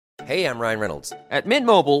Hey, I'm Ryan Reynolds. At Mint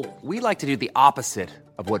Mobile, we like to do the opposite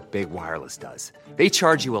of what Big Wireless does. They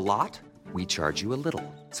charge you a lot, we charge you a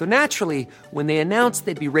little. So naturally, when they announced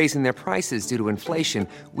they'd be raising their prices due to inflation,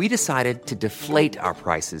 we decided to deflate our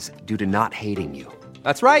prices due to not hating you.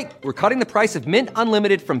 That's right. We're cutting the price of Mint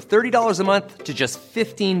Unlimited from $30 a month to just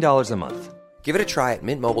 $15 a month. Give it a try at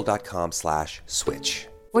mintmobile.com/switch.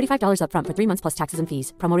 $45 up front for 3 months plus taxes and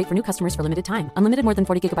fees. Promo rate for new customers for limited time. Unlimited more than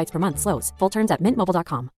 40 gigabytes per month. Slows full terms at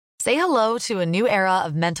mintmobile.com. Say hello to a new era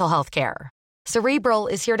of mental health care. Cerebral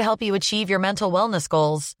is here to help you achieve your mental wellness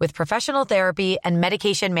goals with professional therapy and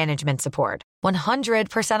medication management support.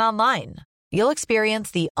 100% online. You'll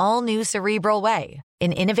experience the all-new Cerebral Way,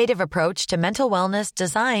 an innovative approach to mental wellness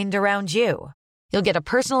designed around you. You'll get a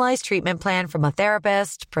personalized treatment plan from a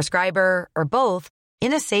therapist, prescriber, or both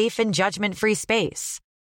in a safe and judgment-free space.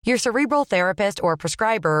 Your Cerebral therapist or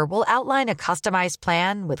prescriber will outline a customized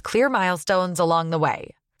plan with clear milestones along the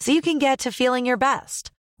way, so you can get to feeling your best.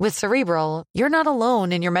 With Cerebral, you're not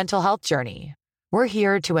alone in your mental health journey. We're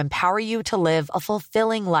here to empower you to live a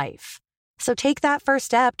fulfilling life. So take that first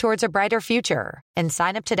step towards a brighter future and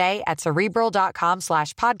sign up today at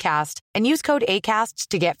Cerebral.com/podcast and use code ACAST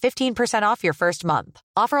to get 15% off your first month.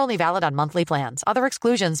 Offer only valid on monthly plans. Other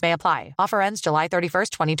exclusions may apply. Offer ends July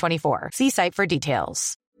 31st, 2024. See site for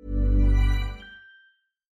details.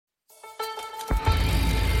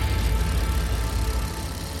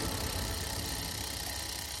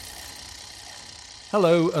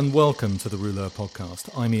 Hello and welcome to the Rouleur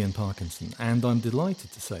Podcast. I'm Ian Parkinson, and I'm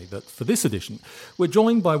delighted to say that for this edition, we're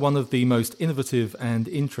joined by one of the most innovative and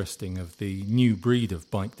interesting of the new breed of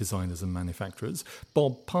bike designers and manufacturers,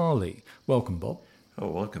 Bob Parlee. Welcome, Bob. Oh,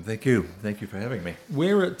 welcome. Thank you. Thank you for having me.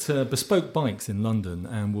 We're at Bespoke Bikes in London,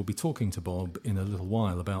 and we'll be talking to Bob in a little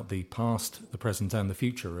while about the past, the present and the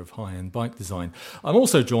future of high-end bike design. I'm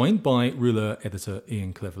also joined by Rouleur editor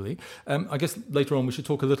Ian Cleverly. I guess later on we should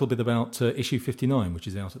talk a little bit about issue 59, which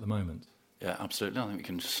is out at the moment. Yeah, absolutely. I think we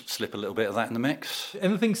can slip a little bit of that in the mix.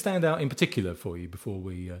 Anything stand out in particular for you before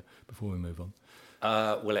we move on?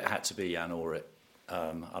 Well, it had to be Jan Orit.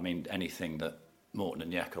 I mean, anything that Morton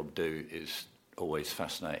and Jakob do is always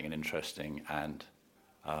fascinating and interesting, and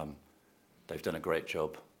they've done a great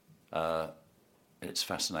job. It's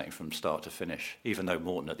fascinating from start to finish, even though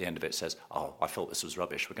Morton at the end of it says, "Oh, I thought this was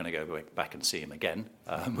rubbish, we're going to go back and see him again,"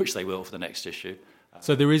 which they will for the next issue.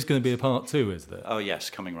 So there is going to be a part 2, is there? Oh yes,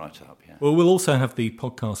 coming right up, yeah. Well, we'll also have the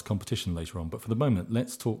podcast competition later on, but for the moment,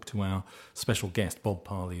 let's talk to our special guest, Bob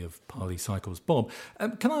Parlee of Parlee Cycles. Bob,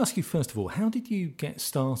 can I ask you first of all, how did you get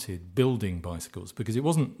started building bicycles? Because it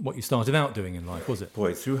wasn't what you started out doing in life, was it?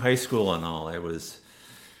 Boy, through high school and all, I was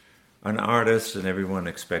an artist, and everyone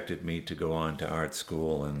expected me to go on to art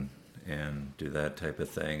school and do that type of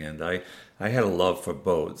thing. And I had a love for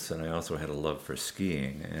boats, and I also had a love for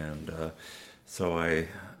skiing, and so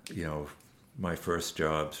my first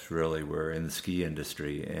jobs really were in the ski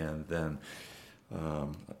industry, and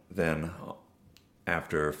then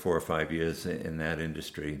after 4 or 5 years in that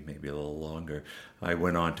industry, maybe a little longer, I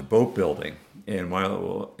went on to boat building.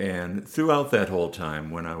 And throughout that whole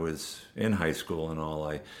time, when I was in high school and all,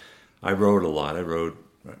 I rode a lot. I rode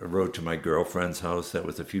to my girlfriend's house that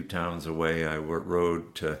was a few towns away. I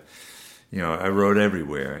rode to. I rode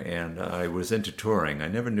everywhere, and I was into touring. I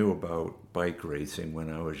never knew about bike racing when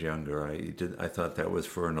I was younger. I thought that was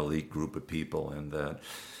for an elite group of people, and that,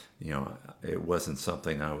 it wasn't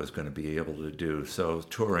something I was going to be able to do. So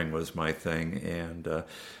touring was my thing, and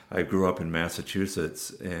I grew up in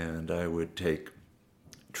Massachusetts, and I would take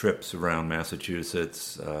trips around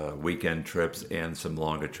Massachusetts, weekend trips, and some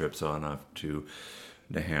longer trips on up to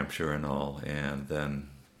New Hampshire and all, and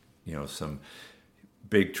then, some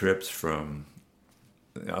big trips from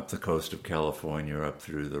up the coast of California up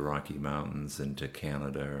through the Rocky Mountains into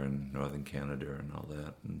Canada and northern Canada and all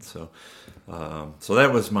that. And so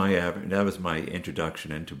that was my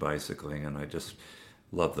introduction into bicycling, and I just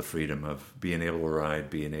loved the freedom of being able to ride,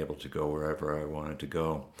 being able to go wherever I wanted to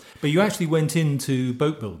go. But you actually went into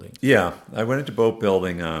boat building. Yeah, I went into boat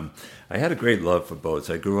building. I had a great love for boats.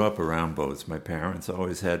 I grew up around boats. My parents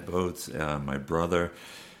always had boats. My brother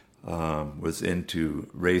was into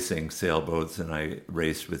racing sailboats, and I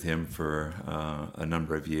raced with him for a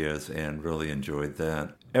number of years and really enjoyed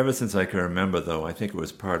that. Ever since I can remember, though, I think it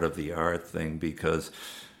was part of the art thing, because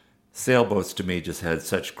sailboats to me just had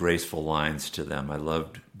such graceful lines to them. I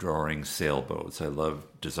loved drawing sailboats. I loved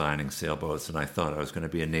designing sailboats, and I thought I was going to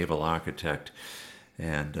be a naval architect.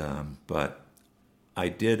 But I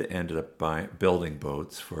did end up building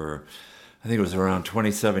boats for, I think it was around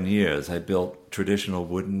 27 years. I built traditional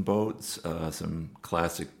wooden boats, some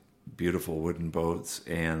classic, beautiful wooden boats,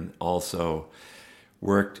 and also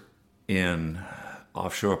worked in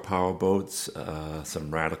offshore power boats,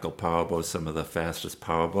 some radical power boats, some of the fastest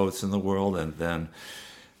power boats in the world, and then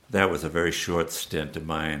that was a very short stint of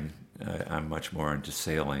mine. I'm much more into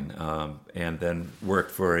sailing, and then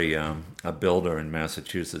worked for a builder in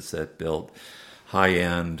Massachusetts that built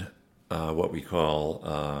high-end, what we call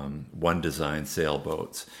one design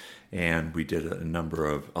sailboats. And we did a number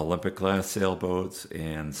of Olympic-class sailboats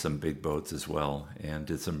and some big boats as well, and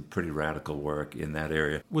did some pretty radical work in that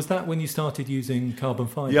area. Was that when you started using carbon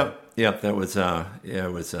fiber? Yep. That was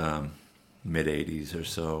it was mid-'80s or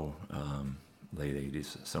so, late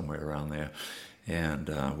 '80s, somewhere around there, and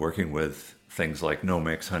working with things like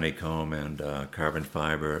no-mix honeycomb and carbon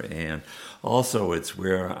fiber. And also it's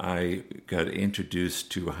where I got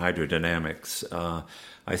introduced to hydrodynamics.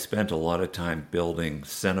 I spent a lot of time building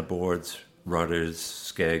centerboards, rudders,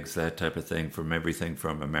 skegs, that type of thing, from everything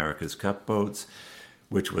from America's Cup boats,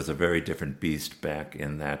 which was a very different beast back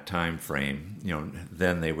in that time frame.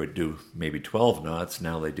 Then they would do maybe 12 knots,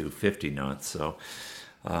 now they do 50 knots. So,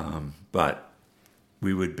 but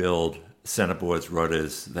we would build centerboards,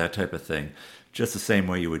 rudders, that type of thing, just the same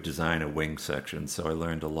way you would design a wing section. So I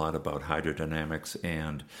learned a lot about hydrodynamics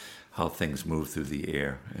and how things move through the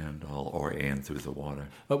air and through the water.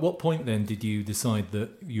 At what point then did you decide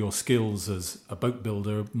that your skills as a boat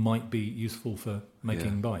builder might be useful for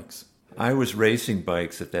making bikes? I was racing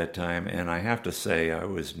bikes at that time, and I have to say I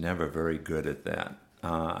was never very good at that.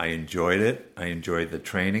 I enjoyed it. I enjoyed the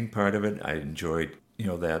training part of it. I enjoyed,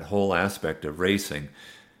 that whole aspect of racing.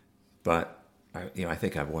 But I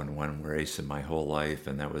think I've won one race in my whole life,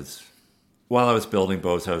 and that was while I was building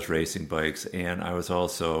boats. I was racing bikes, and I was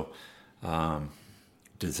also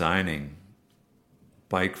designing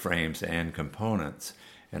bike frames and components.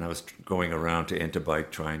 And I was going around to Interbike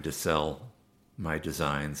trying to sell my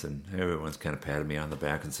designs, and everyone's kind of patted me on the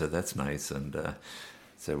back and said, "That's nice," and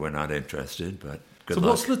said, "We're not interested, but good luck." So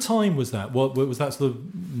what sort of time was that? What was that, sort of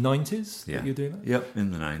 90s that you were doing that? Yep,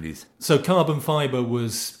 in the 90s. So carbon fiber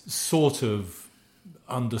was sort of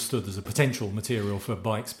understood as a potential material for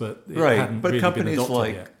bikes, but it hadn't really companies been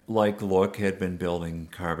adopted yet. like Look had been building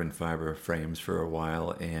carbon fiber frames for a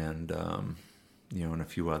while, and and a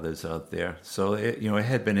few others out there. So it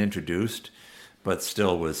had been introduced, but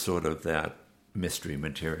still was sort of that mystery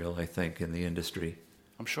material, I think, in the industry.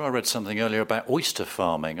 I'm sure I read something earlier about oyster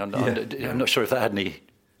farming. I'm not sure if that had any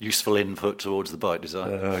useful input towards the bike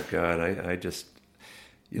design. Oh God, I just,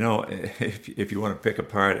 if you want to pick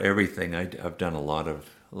apart everything, I've done a lot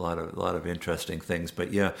of interesting things.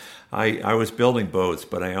 But yeah, I was building boats,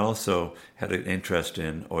 but I also had an interest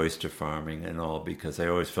in oyster farming and all, because I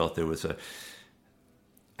always felt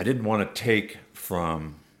I didn't want to take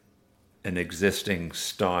from an existing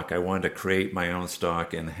stock. I wanted to create my own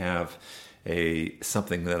stock and have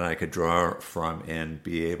something that I could draw from and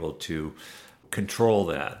be able to control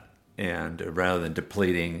that. And rather than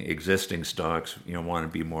depleting existing stocks, want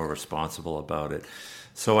to be more responsible about it.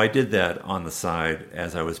 So I did that on the side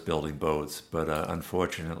as I was building boats. But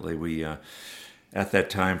unfortunately, we at that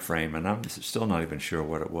time frame, and I'm still not even sure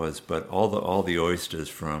what it was, but all the oysters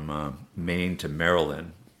from Maine to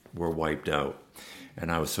Maryland were wiped out. And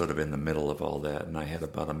I was sort of in the middle of all that, and I had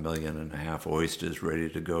about 1.5 million oysters ready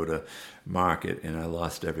to go to market, and I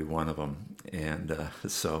lost every one of them. And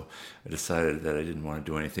so I decided that I didn't want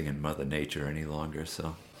to do anything in Mother Nature any longer.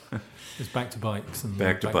 So it's back to bikes. And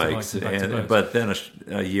back to bikes. But then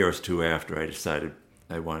a year or two after, I decided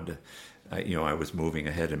I wanted to, I was moving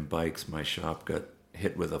ahead in bikes. My shop got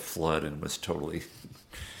hit with a flood and was totally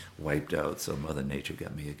wiped out, so Mother Nature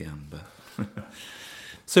got me again. But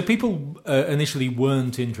So people initially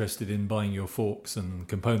weren't interested in buying your forks and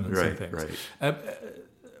components and things. Right.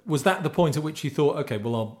 Was that the point at which you thought, okay,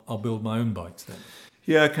 well, I'll build my own bikes then?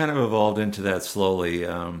 Yeah, it kind of evolved into that slowly.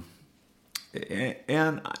 And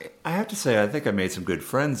I have to say, I think I made some good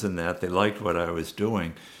friends in that. They liked what I was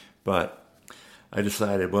doing. But I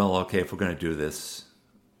decided, well, okay, if we're going to do this,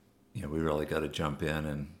 we really got to jump in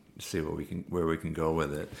and see where we can go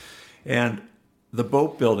with it. And the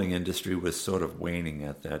boat building industry was sort of waning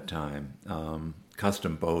at that time.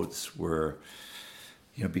 Custom boats were,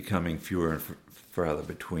 becoming fewer and farther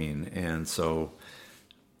between, and so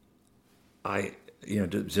I,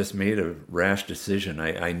 just made a rash decision.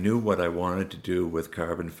 I knew what I wanted to do with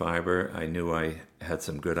carbon fiber. I knew I had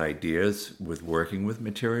some good ideas with working with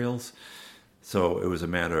materials. So it was a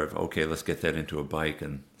matter of, okay, let's get that into a bike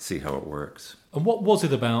and see how it works. And what was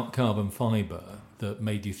it about carbon fiber that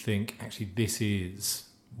made you think, actually, this is,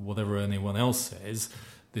 whatever anyone else says,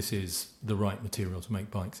 this is the right material to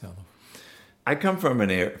make bikes out of? I come from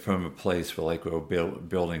a place where, we were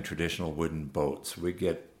building traditional wooden boats. We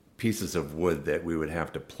get pieces of wood that we would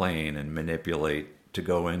have to plane and manipulate to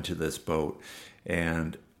go into this boat.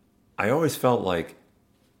 And I always felt like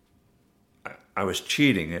I was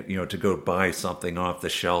cheating it, to go buy something off the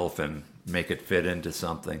shelf and make it fit into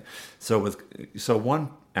something. So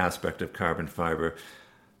one aspect of carbon fiber,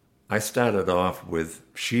 I started off with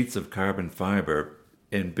sheets of carbon fiber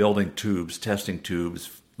in building tubes, testing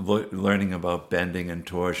tubes, learning about bending and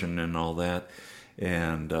torsion and all that.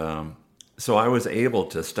 And so I was able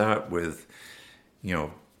to start with,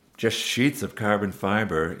 just sheets of carbon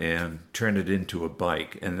fiber and turn it into a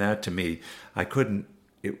bike. And that, to me,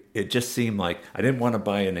 it just seemed like I didn't want to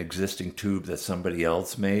buy an existing tube that somebody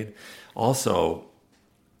else made. Also,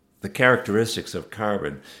 the characteristics of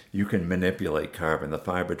carbon, you can manipulate carbon, the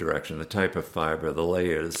fiber direction, the type of fiber, the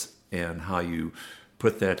layers, and how you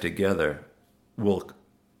put that together will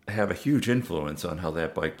have a huge influence on how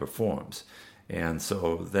that bike performs. And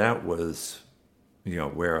so that was,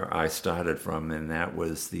 where I started from, and that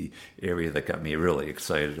was the area that got me really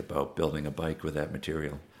excited about building a bike with that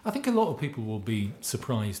material. I think a lot of people will be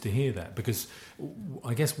surprised to hear that, because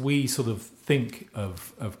I guess we sort of think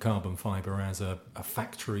of carbon fibre as a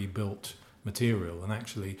factory-built material, and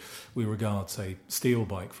actually we regard, say, steel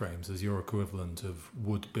bike frames as your equivalent of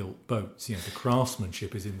wood-built boats. The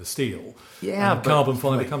craftsmanship is in the steel, and carbon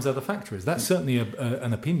fibre comes out of the factories. That's certainly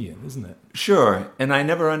an opinion, isn't it? Sure, and I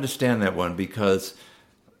never understand that one, because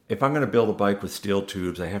if I'm going to build a bike with steel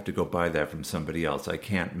tubes, I have to go buy that from somebody else. I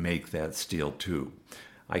can't make that steel tube.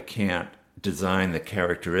 I can't design the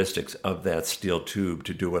characteristics of that steel tube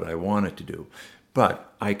to do what I want it to do.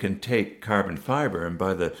 But I can take carbon fiber, and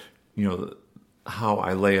by the, how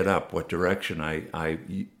I lay it up, what direction I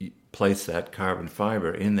place that carbon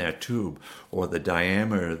fiber in that tube, or the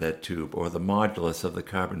diameter of that tube, or the modulus of the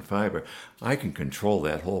carbon fiber, I can control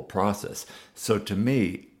that whole process. So to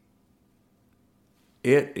me,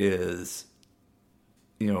 it is,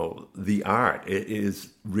 the art. It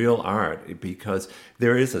is real art, because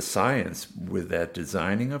there is a science with that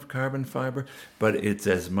designing of carbon fiber, but it's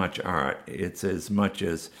as much art. It's as much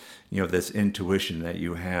as, this intuition that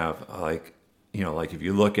you have. Like if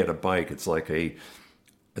you look at a bike, it's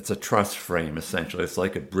a truss frame, essentially. It's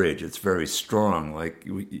like a bridge. It's very strong,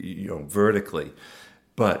 vertically,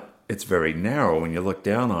 but it's very narrow when you look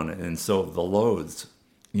down on it. And so the loads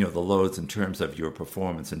in terms of your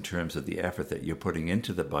performance, in terms of the effort that you're putting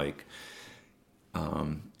into the bike,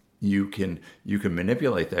 you can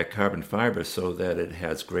manipulate that carbon fiber so that it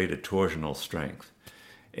has greater torsional strength,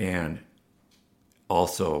 and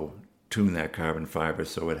also tune that carbon fiber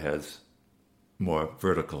so it has more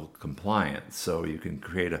vertical compliance. So you can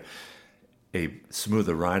create a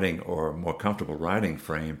smoother riding or more comfortable riding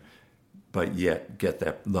frame, but yet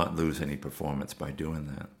not lose any performance by doing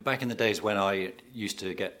that. Back in the days when I used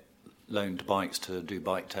to get loaned bikes to do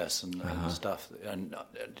bike tests and stuff, and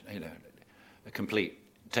a complete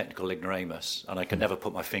technical ignoramus, and I could never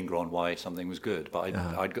put my finger on why something was good. But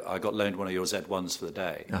I got loaned one of your Z1s for the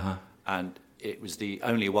day, and it was the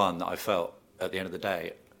only one that I felt at the end of the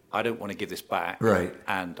day, I don't want to give this back, right?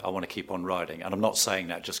 And I want to keep on riding. And I'm not saying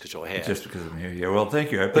that just because you're here. Just because I'm here, yeah. Well,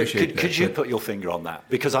 thank you. I appreciate that. Could you put your finger on that?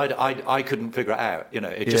 Because I couldn't figure it out.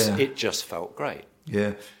 It just felt great.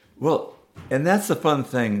 Yeah. Well, and that's the fun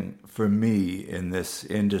thing for me in this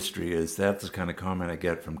industry, is that's the kind of comment I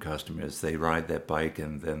get from customers. They ride that bike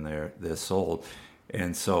and then they're sold,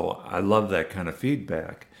 and so I love that kind of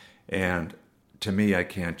feedback. And to me, I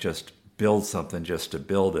can't just build something just to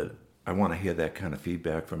build it. I want to hear that kind of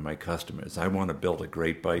feedback from my customers. I want to build a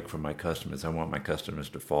great bike for my customers. I want my customers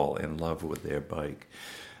to fall in love with their bike.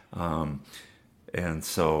 And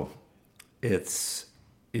so it's,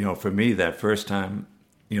 for me, that first time,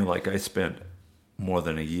 I spent more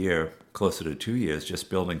than a year, closer to 2 years, just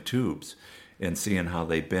building tubes and seeing how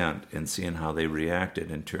they bent and seeing how they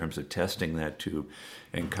reacted in terms of testing that tube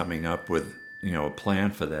and coming up with, a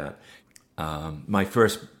plan for that. My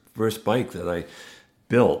first bike that I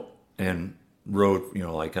built and rode,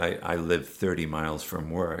 I lived 30 miles from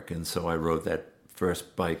work, and so I rode that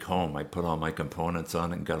first bike home. I put all my components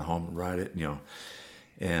on it and got home and ride it,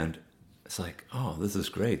 and it's like, oh, this is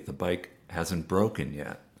great. The bike hasn't broken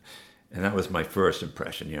yet. And that was my first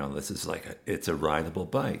impression, this is it's a rideable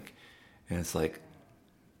bike. And it's like,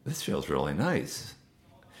 this feels really nice.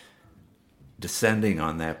 Descending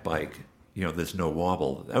on that bike, there's no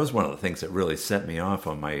wobble. That was one of the things that really set me off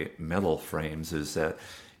on my metal frames, is that,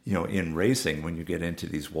 in racing, when you get into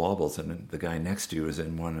these wobbles and the guy next to you is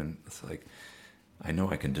in one, and it's like, I know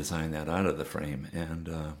I can design that out of the frame. And,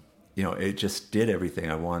 it just did everything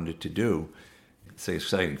I wanted it to do. It's an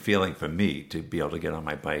exciting feeling for me to be able to get on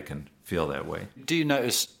my bike and feel that way. Do you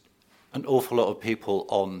notice an awful lot of people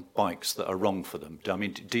on bikes that are wrong for them? I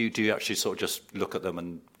mean, do you actually sort of just look at them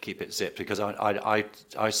and keep it zipped? Because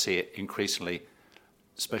I see it increasingly,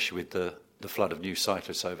 especially with the flood of new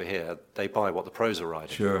cyclists over here. They buy what the pros are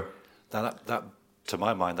riding. Sure. Now that to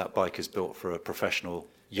my mind, that bike is built for a professional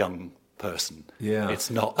young person. Yeah.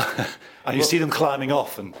 It's not. And you see them climbing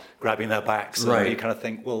off and grabbing their backs. And you kind of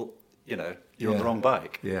think, well, you're on the wrong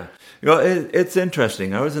bike. Yeah. It's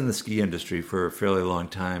interesting. I was in the ski industry for a fairly long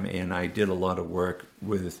time, and I did a lot of work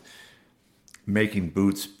with making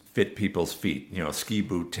boots fit people's feet. A ski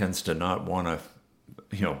boot tends to not want to,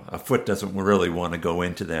 a foot doesn't really want to go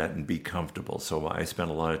into that and be comfortable. So I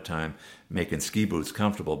spent a lot of time making ski boots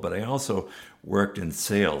comfortable, but I also worked in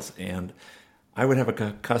sales, and I would have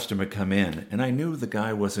a customer come in, and I knew the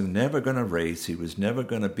guy wasn't never going to race. He was never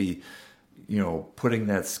going to be, putting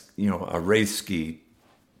that, a race ski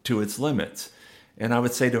to its limits. And I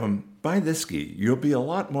would say to him, buy this ski. You'll be a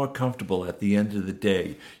lot more comfortable at the end of the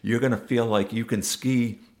day. You're going to feel like you can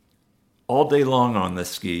ski all day long on this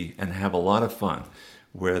ski and have a lot of fun.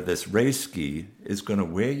 Where this race ski is going to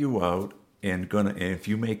wear you out, and if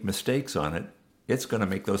you make mistakes on it, it's going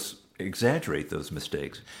to exaggerate those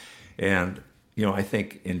mistakes. And I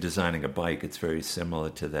think in designing a bike, it's very similar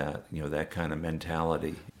to that, that kind of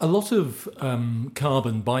mentality. A lot of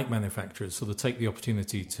carbon bike manufacturers sort of take the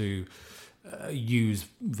opportunity to use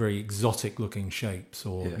very exotic-looking shapes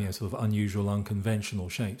or sort of unusual, unconventional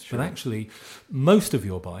shapes. Sure. But actually, most of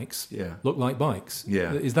your bikes look like bikes.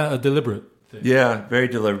 Yeah. Is that a deliberate thing? Yeah, very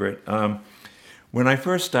deliberate. When I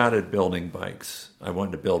first started building bikes, I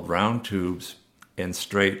wanted to build round tubes and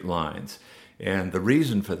straight lines. And the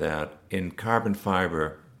reason for that, in carbon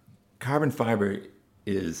fiber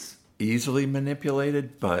is easily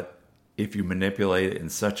manipulated, but if you manipulate it in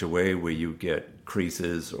such a way where you get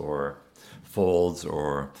creases or folds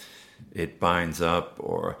or it binds up,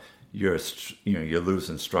 or you're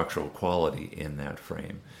losing structural quality in that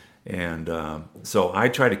frame. And so I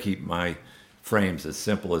try to keep my frames as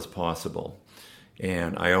simple as possible.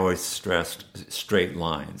 And I always stressed straight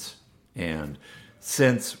lines. And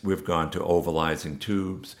since we've gone to ovalizing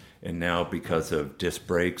tubes, and now because of disc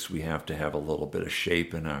brakes, we have to have a little bit of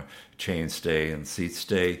shape in our chainstay and seat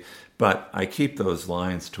stay. But I keep those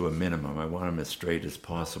lines to a minimum. I want them as straight as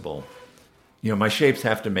possible. My shapes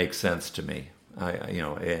have to make sense to me.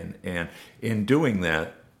 And in doing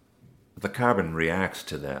that, the carbon reacts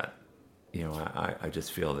to that. I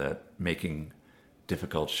just feel that making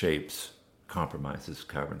difficult shapes compromises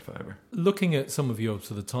carbon fiber. Looking at some of your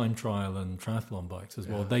sort of time trial and triathlon bikes as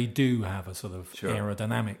well, they do have a sort of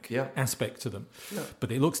aerodynamic aspect to them. Yeah.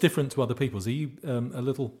 But it looks different to other people's. Are you a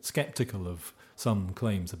little skeptical of some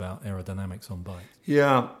claims about aerodynamics on bikes?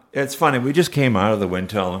 Yeah, it's funny. We just came out of the wind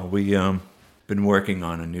tunnel. We been working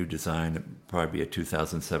on a new design, it'll probably be a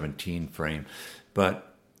 2017 frame.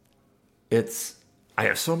 But I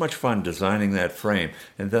have so much fun designing that frame.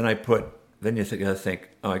 And then you think,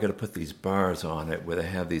 I got to put these bars on it where they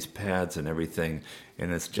have these pads and everything,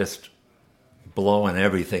 and it's just blowing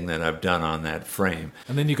everything that I've done on that frame.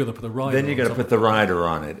 And then you got to put the rider. Then you got to put the rider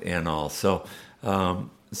on it and all. So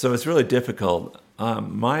it's really difficult.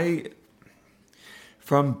 From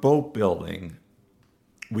boat building,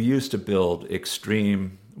 we used to build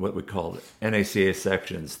extreme, what we call NACA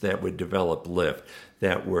sections that would develop lift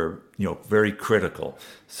that were very critical.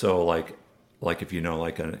 So like if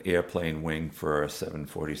like an airplane wing for a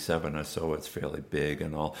 747 or so, it's fairly big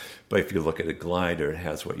and all. But if you look at a glider, it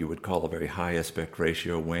has what you would call a very high aspect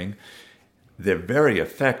ratio wing. They're very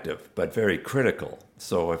effective, but very critical.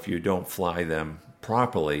 So if you don't fly them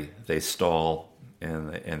properly, they stall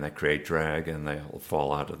and they create drag and they'll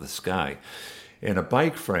fall out of the sky. In a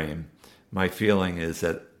bike frame, my feeling is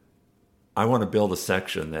that I want to build a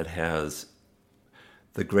section that has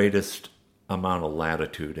the greatest amount of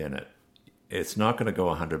latitude in it. It's not going to go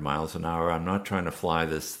 100 miles an hour. I'm not trying to fly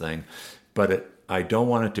this thing, but I don't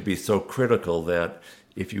want it to be so critical that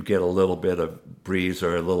if you get a little bit of breeze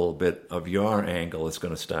or a little bit of yaw angle, it's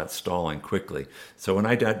going to start stalling quickly. So when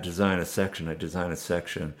I design a section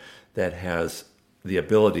that has the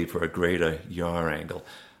ability for a greater yaw angle.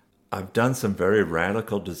 I've done some very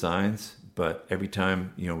radical designs, but every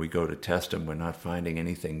time we go to test them, we're not finding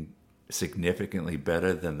anything significantly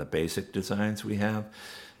better than the basic designs we have.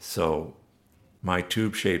 So my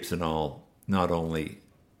tube shapes and all not only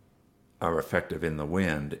are effective in the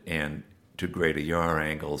wind and to greater yaw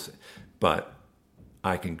angles, but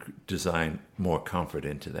I can design more comfort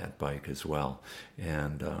into that bike as well.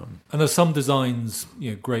 And there's some designs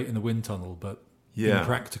great in the wind tunnel, but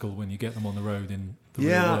impractical when you get them on the road in the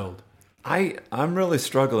real world. I'm really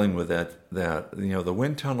struggling with that. The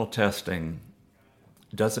wind tunnel testing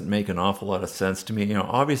doesn't make an awful lot of sense to me. You know,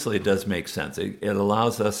 obviously it does make sense. It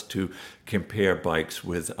allows us to compare bikes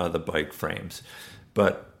with other bike frames.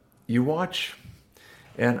 But you watch,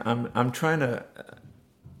 and I'm trying to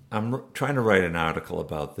write an article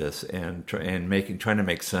about this and trying to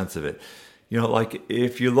make sense of it. You know, like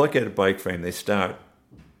if you look at a bike frame, they start,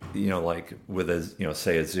 you know, like with a, you know,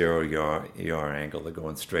 say a 0 yaw angle, they're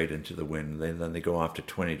going straight into the wind. Then they go off to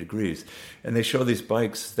 20 degrees, and they show these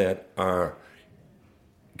bikes that are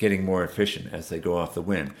getting more efficient as they go off the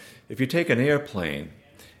wind. If you take an airplane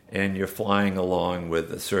and you're flying along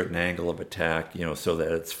with a certain angle of attack, you know, so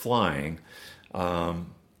that it's flying,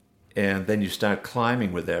 and then you start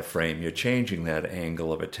climbing with that frame, you're changing that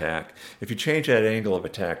angle of attack. If you change that angle of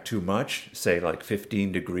attack too much, say like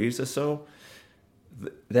 15 degrees or so,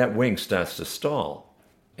 that wing starts to stall.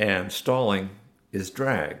 And stalling is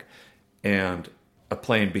drag. And a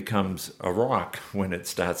plane becomes a rock when it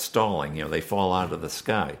starts stalling. You know, they fall out of the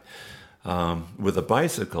sky. With a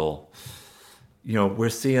bicycle, you know, we're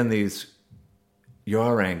seeing these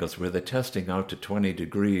yaw angles where they're testing out to 20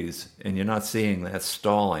 degrees, and you're not seeing that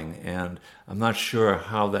stalling, and I'm not sure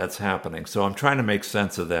how that's happening. So I'm trying to make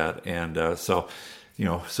sense of that, and so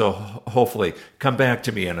hopefully come back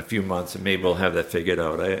to me in a few months, and maybe we'll have that figured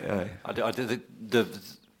out. I did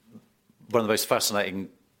one of the most fascinating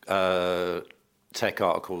tech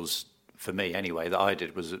articles for me, anyway, that I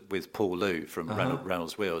did was with Paul Lew from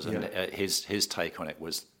Reynolds Wheels, and his take on it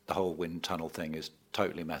was the whole wind tunnel thing is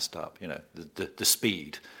totally messed up. You know, the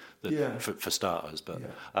speed for starters. But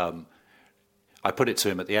I put it to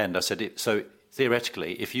him at the end. I said, so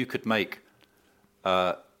theoretically, if you could make,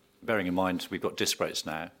 bearing in mind we've got disc brakes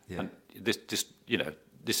now, and this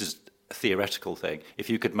is a theoretical thing. If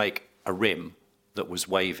you could make a rim that was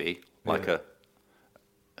wavy, like a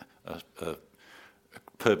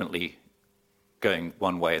permanently going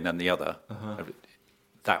one way and then the other,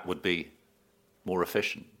 that would be more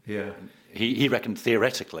efficient. Yeah, he reckoned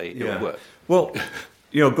theoretically it would work. Well,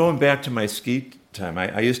 you know, going back to my ski time,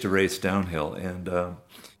 I used to race downhill, and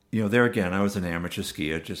you know, there again, I was an amateur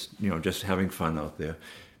skier, just having fun out there.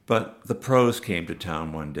 But the pros came to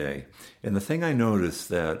town one day, and the thing I noticed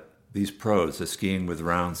that these pros are skiing with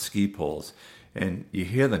round ski poles, and you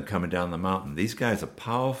hear them coming down the mountain. These guys are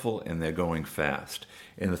powerful and they're going fast.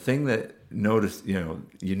 And the thing that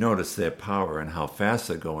you notice their power and how fast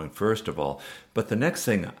they're going, first of all. But the next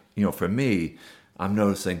thing, you know, for me, I'm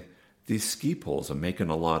noticing these ski poles are making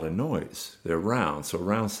a lot of noise. They're round, so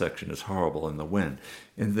round section is horrible in the wind.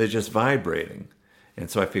 And they're just vibrating. And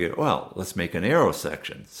so I figured, well, let's make an aero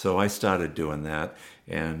section. So I started doing that,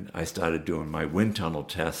 and I started doing my wind tunnel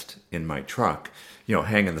test in my truck, you know,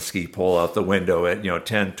 hanging the ski pole out the window at,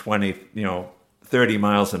 10, 20, 30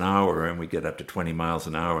 miles an hour, and we get up to 20 miles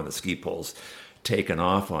an hour, and the ski pole's taking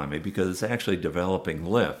off on me because it's actually developing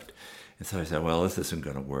lift. And so I said, well, this isn't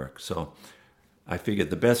going to work. So I figured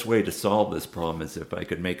the best way to solve this problem is if I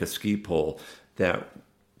could make a ski pole that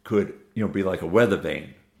could, be like a weather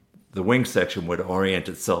vane. The wing section would orient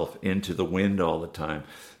itself into the wind all the time,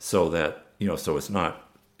 so that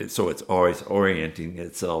so it's always orienting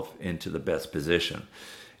itself into the best position.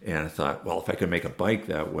 And I thought, well, if I could make a bike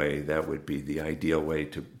that way, that would be the ideal way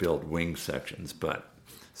to build wing sections, but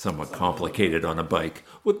somewhat complicated on a bike.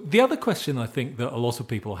 Well, the other question I think that a lot of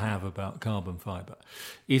people have about carbon fibre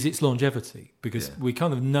is its longevity, because we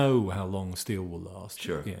kind of know how long steel will last.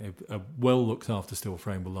 Sure. A well looked after steel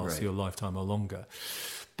frame will last your lifetime or longer.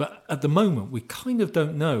 But at the moment, we kind of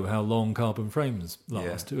don't know how long carbon frames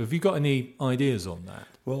last. Have you got any ideas on that?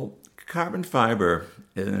 Well, carbon fiber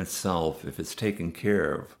in itself, if it's taken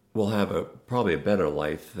care of, will have probably a better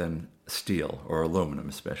life than steel or aluminum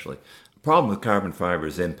especially. The problem with carbon fiber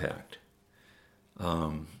is impact.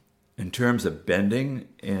 In terms of bending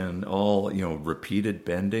and all, repeated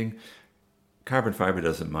bending, carbon fiber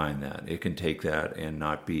doesn't mind that. It can take that and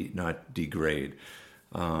not degrade.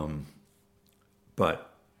 But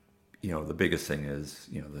the biggest thing is,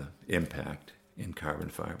 the impact in carbon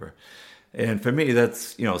fiber. And for me,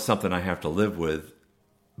 that's, something I have to live with.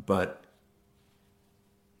 But,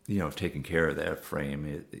 taking care of that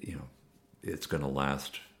frame, it's going to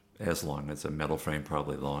last as long as a metal frame,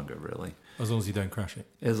 probably longer, really. As long as you don't crash it.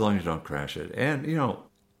 As long as you don't crash it. And,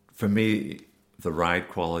 for me, the ride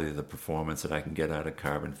quality, the performance that I can get out of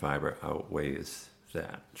carbon fiber outweighs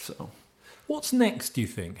that, so... What's next, do you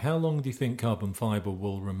think? How long do you think carbon fibre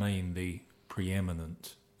will remain the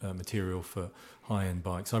preeminent material for high-end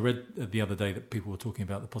bikes? I read the other day that people were talking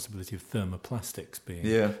about the possibility of thermoplastics being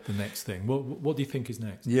the next thing. What do you think is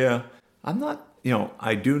next? Yeah, I'm not,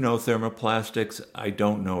 I do know thermoplastics. I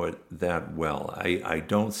don't know it that well. I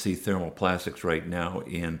don't see thermoplastics right now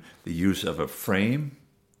in the use of a frame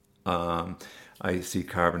I see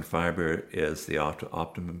carbon fiber as the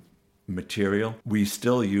optimum material. We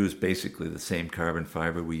still use basically the same carbon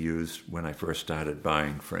fiber we used when I first started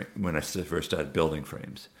building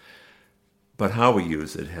frames. But how we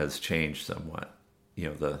use it has changed somewhat.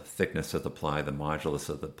 The thickness of the ply, the modulus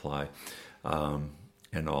of the ply,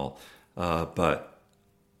 and all. But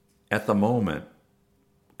at the moment,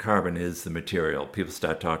 carbon is the material. People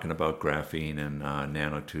start talking about graphene and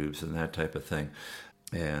nanotubes and that type of thing,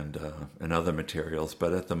 and other materials.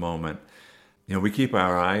 But at the moment, we keep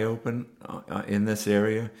our eye open in this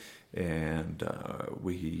area, and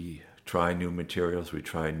we try new materials, we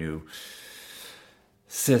try new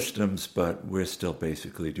systems, but we're still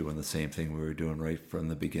basically doing the same thing we were doing right from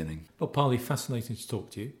the beginning. Bob Parlee, fascinating to talk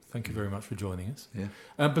to you. Thank you very much for joining us.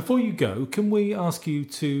 Yeah. Before you go, can we ask you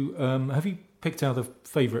to, have you picked out a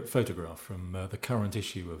favourite photograph from the current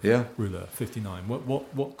issue of Rouleur 59?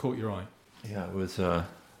 What caught your eye? Yeah, it was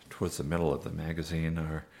towards the middle of the magazine,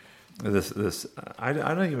 or this. I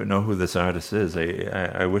don't even know who this artist is.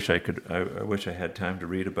 I wish I could. I wish I had time to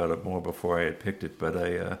read about it more before I had picked it.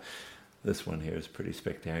 But this one here is pretty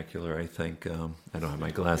spectacular. I think I don't have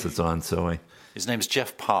my glasses on, so His name's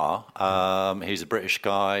Jeff Parr. He's a British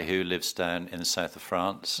guy who lives down in the south of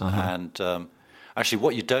France, and actually,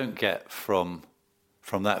 what you don't get from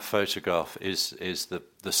that photograph is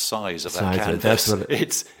the size of that canvas.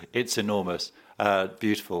 It's enormous,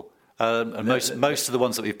 beautiful. And most of the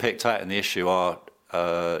ones that we've picked out in the issue are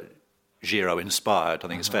Giro inspired. I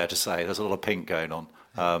think it's fair to say. There's a lot of pink going on,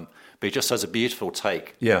 but he just has a beautiful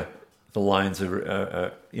take. Yeah, the lines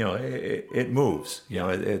are it moves.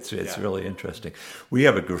 It's really interesting. We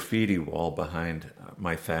have a graffiti wall behind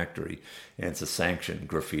my factory, and it's a sanctioned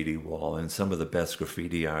graffiti wall, and some of the best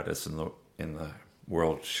graffiti artists in the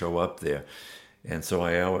world show up there, and so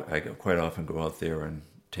I quite often go out there and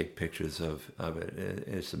take pictures of it.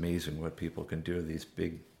 It's amazing what people can do, these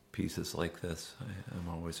big pieces like this. I'm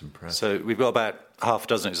always impressed. So we've got about half a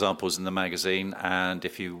dozen examples in the magazine, and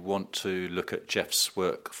if you want to look at Jeff's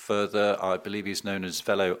work further, I believe he's known as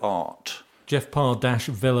Velo Art.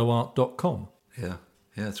 jeffparr-veloart.com. Yeah,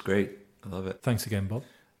 it's great. I love it. Thanks again, Bob.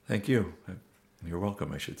 Thank you. You're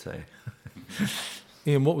welcome, I should say.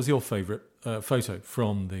 Ian, what was your favourite photo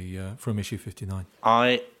from issue 59?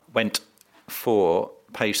 I went for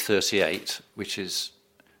page 38, which is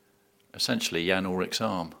essentially Jan Ulrich's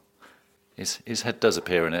arm. His head does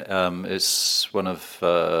appear in it. It's one of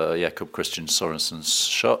Jakob Christian Sorensen's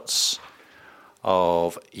shots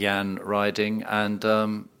of Jan riding, and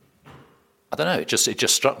I don't know. It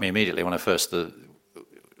just struck me immediately when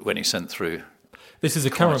he sent through. This is a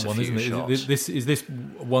current one, isn't it? Is this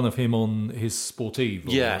one of him on his Sportive?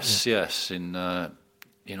 Yes, in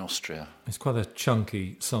Austria. It's quite a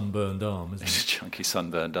chunky sunburned arm, isn't it? It's a chunky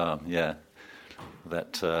sunburned arm, yeah.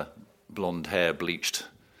 That blonde hair bleached.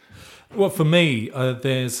 Well, for me,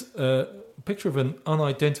 there's a picture of an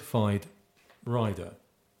unidentified rider.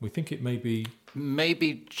 We think it may be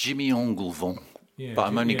Jimmy Engelvon. Yeah, but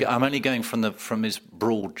I'm only going from his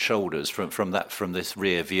broad shoulders from this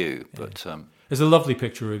rear view. But there's a lovely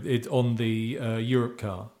picture of it on the Europe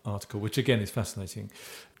Car article, which again is fascinating,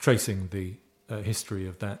 tracing the history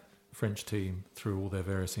of that French team through all their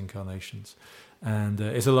various incarnations. And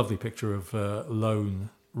it's a lovely picture of a lone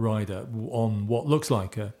rider on what looks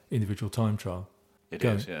like an individual time trial. It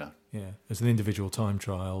is, yeah. Yeah, it's an individual time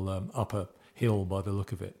trial up a hill by the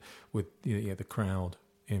look of it, with the crowd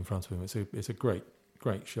in front of him. It's a great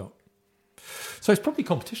shot. So it's probably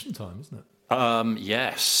competition time, isn't it?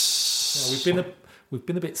 Yes. Yeah, we've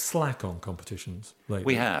been a bit slack on competitions lately.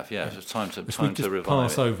 We have, yeah. It's time to revive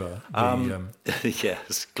pass it. over.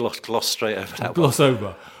 Yes, gloss straight over that. Gloss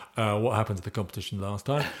over what happened to the competition last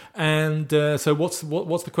time. And so what's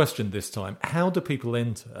the question this time? How do people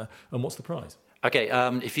enter, and what's the prize? Okay,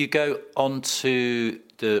 if you go onto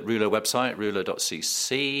the Rouleur website,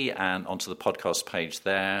 rouleur.cc, and onto the podcast page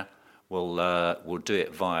there, we'll do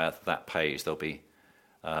it via that page. There'll be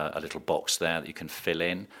a little box there that you can fill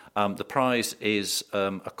in. The prize is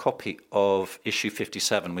a copy of issue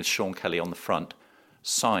 57 with Sean Kelly on the front,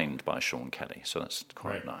 signed by Sean Kelly. So that's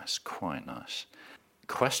quite nice.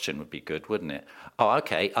 Question would be good, wouldn't it? Oh,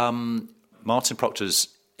 okay. Martin Proctor's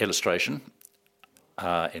illustration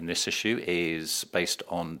in this issue is based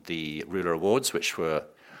on the Rouleur Awards, which were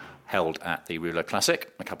held at the Rouleur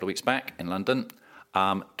Classic a couple of weeks back in London.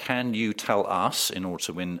 Can you tell us, in order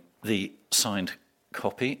to win the signed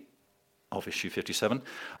copy of issue 57,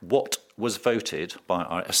 what was voted by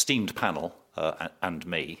our esteemed panel and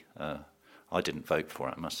me? I didn't vote for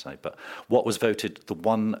it, I must say, but what was voted the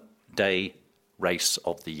one day race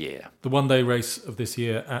of the year. The one-day race of this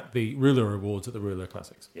year at the Rouleur Awards at the Rouleur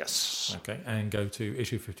Classics. Yes. Okay, and go to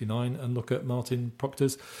issue 59 and look at Martin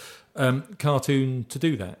Proctor's cartoon to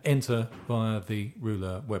do that. Enter via the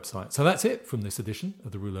Rouleur website. So that's it from this edition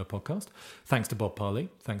of the Rouleur Podcast. Thanks to Bob Parlee.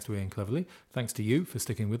 Thanks to Ian Cleverly. Thanks to you for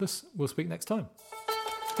sticking with us. We'll speak next time.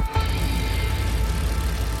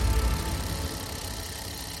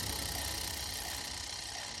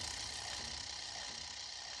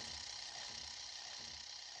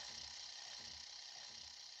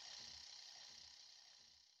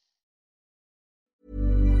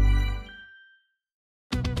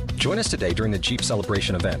 Join us today during the Jeep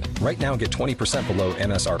Celebration event. Right now, get 20% below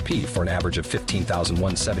MSRP for an average of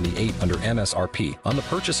 $15,178 under MSRP on the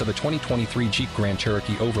purchase of a 2023 Jeep Grand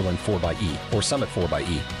Cherokee Overland 4xE or Summit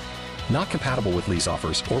 4xE. Not compatible with lease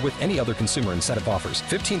offers or with any other consumer incentive offers.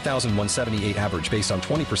 $15,178 average based on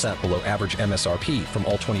 20% below average MSRP from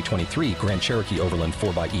all 2023 Grand Cherokee Overland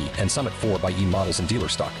 4xE and Summit 4xE models in dealer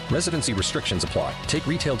stock. Residency restrictions apply. Take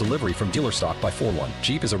retail delivery from dealer stock by 4/1.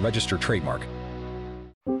 Jeep is a registered trademark.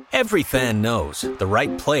 Every fan knows the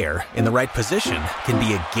right player in the right position can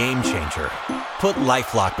be a game changer. Put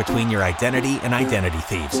LifeLock between your identity and identity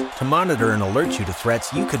thieves to monitor and alert you to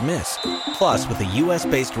threats you could miss. Plus, with a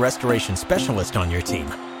U.S.-based restoration specialist on your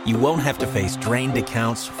team, you won't have to face drained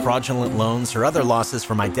accounts, fraudulent loans, or other losses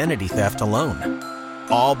from identity theft alone.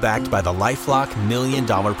 All backed by the LifeLock $1 Million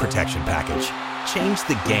Protection Package. Change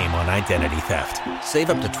the game on identity theft.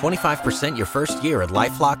 Save up to 25% your first year at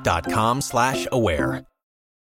LifeLock.com/aware.